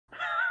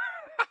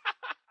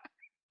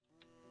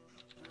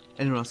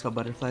Anyone else got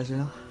butterflies right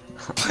now?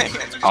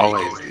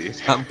 Always, dude.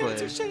 I'm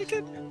playing.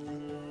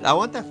 I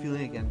want that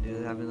feeling again,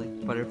 dude. Having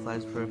like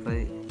butterflies for a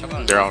fight. Come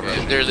on, They're all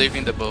ready. They're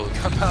leaving the boat.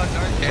 Come out,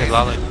 Okay,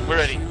 Lolly. We're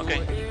ready.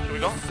 Okay. Should we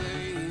go?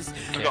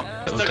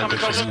 Let's go.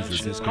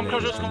 Come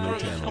close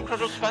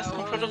fast.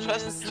 Come close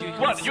fast.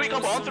 One. You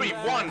come on 3.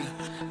 1,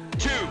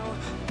 2,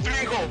 3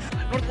 and go.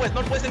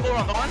 Northwest and go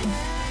around. 1, 2,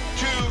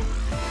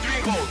 3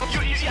 and go. You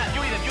eat them.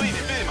 Do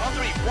them. On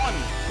 3. 1,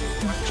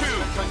 2,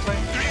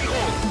 3 and go.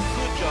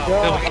 Good job.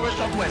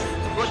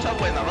 Rush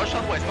southwest now. Rush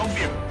southwest. No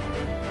fear.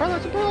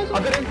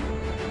 I'll get him.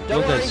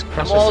 Look, guys,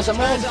 I'm all.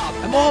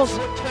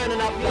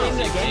 Turning up guns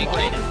again.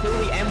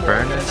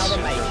 Burn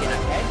another mate in,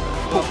 okay?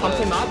 Pump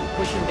him up,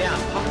 push him down.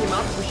 Pump him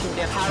up, push him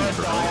down.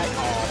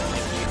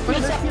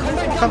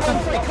 Come on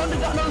 3.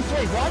 Conduct on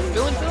 3. 1,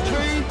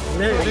 2,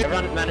 3.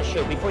 Run at Mannow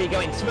shield before you go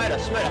in. Smurder,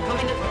 come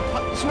in.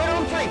 Smurder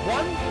on 3.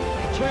 1,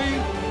 2,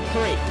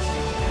 3.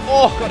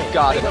 Oh,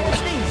 got it. No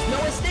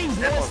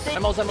SDs.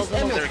 Emeralds.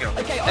 There we go.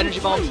 Okay, Energy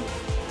bombs.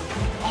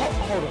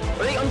 Hold on.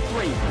 Ready on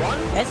 3. 1,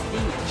 SD.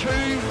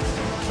 2,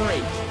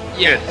 3.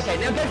 Yes. Okay,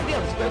 now go for the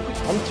others. Go quick.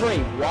 On 3.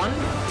 1,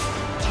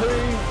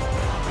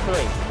 2,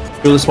 3.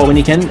 Drill the spot when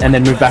you can, and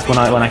then move back when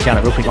I count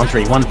it real quick on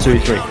 3. 1, 2,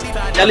 3.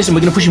 Now listen,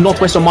 we're gonna push him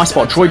northwest on my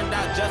spot. Troy,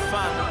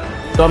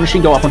 dive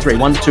machine, go up on 3.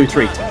 1, 2,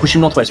 3. Push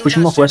him northwest. He's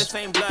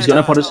got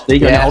no potters. There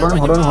you go. Now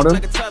hold on.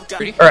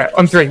 Alright,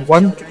 on 3.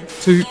 1,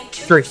 2,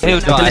 3.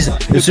 Okay, listen.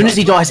 As soon as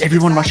he dies,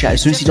 everyone rush out.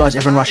 They're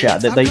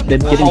getting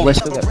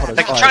blessed with that potters.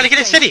 Like, trying to get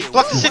in city.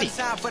 Block the city.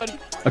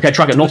 Okay,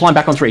 truck it. North line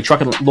back on 3.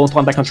 North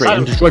line back on 3.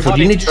 And destroy field.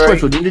 You need destroy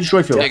field.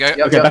 There you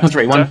go. Okay, back on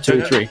 3. 1,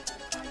 2, 3.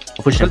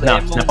 I'll push him. Now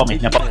pop me.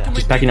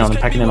 Just packing on.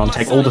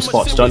 Take all the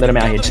spots. Don't let him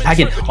out here. Just pack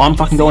in. I'm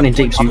fucking going in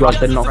deep, so you guys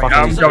better not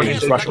fucking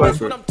just rush all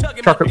through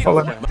it. Truck it,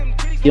 follow.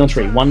 He on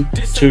 3. 1,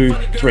 2,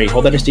 3.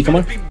 Hold that SD, come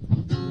on.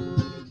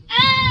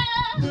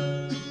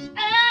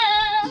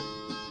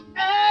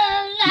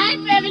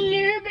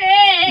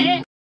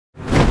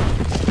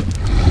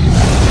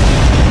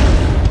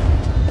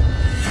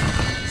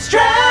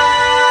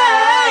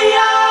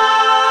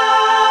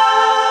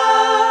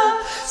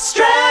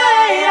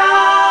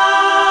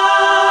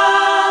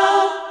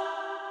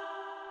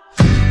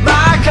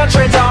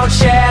 Country don't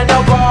share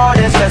no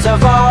borders because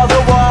of all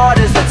the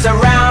waters that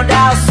surround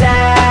our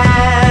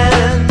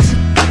sands.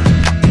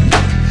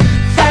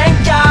 Thank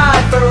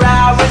God for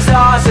our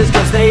resources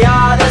because they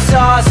are the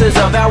sources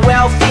of our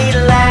wealthy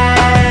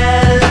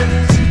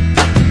lands.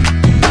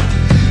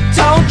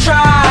 Don't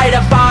try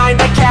to find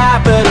the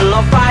capital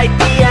or fight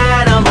the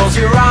animals,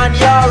 you're on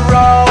your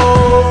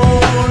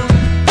own.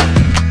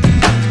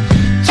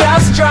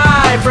 Just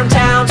drive from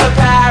town to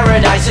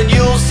paradise and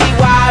you'll see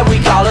why we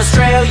call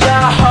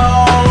Australia home.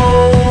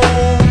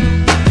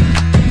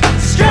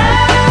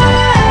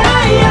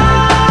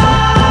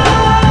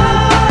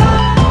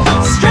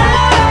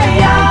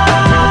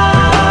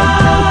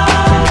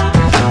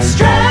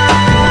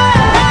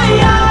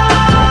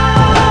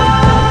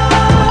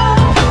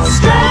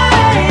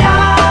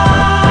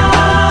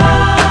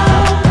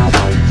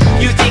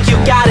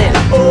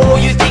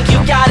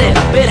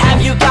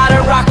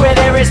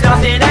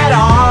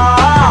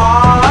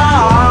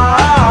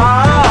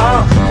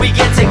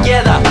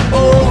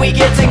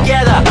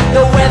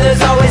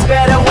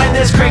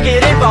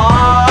 Cricket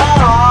involved,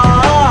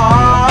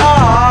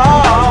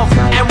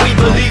 and we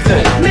believe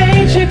that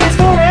nature is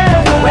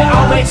forever. We're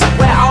all mates,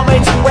 we're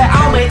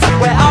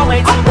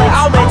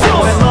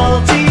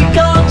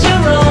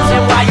multicultural.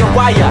 And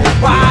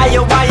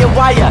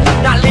why you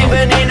not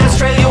living in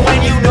Australia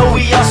when you know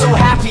we are so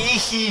happy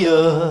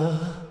here?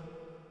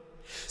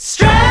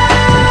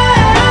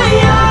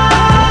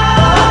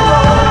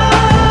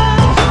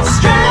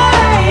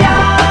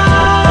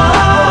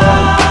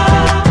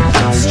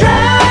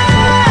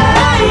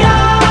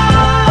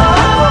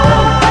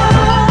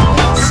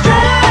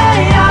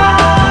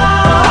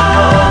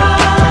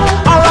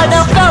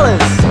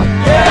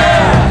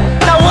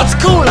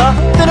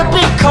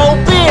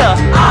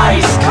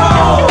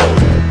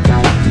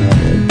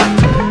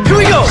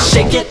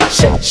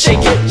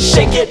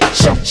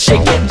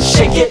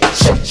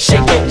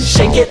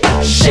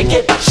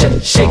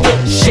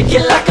 Shake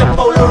it like a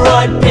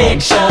Polaroid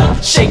picture.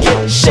 Shake it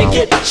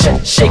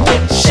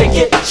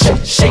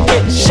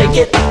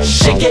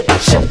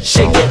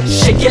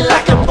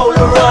like a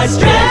Polaroid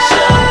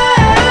picture.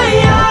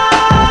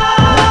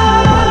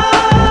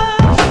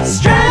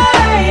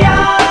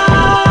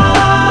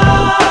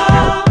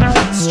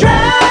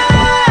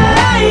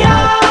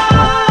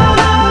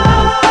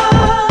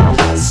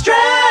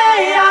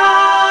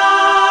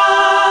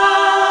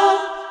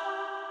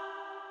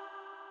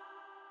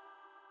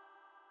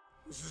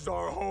 This is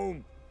our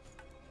home.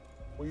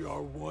 We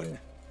are one,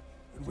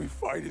 and we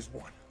fight as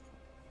one.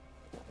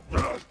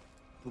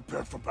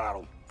 Prepare for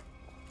battle.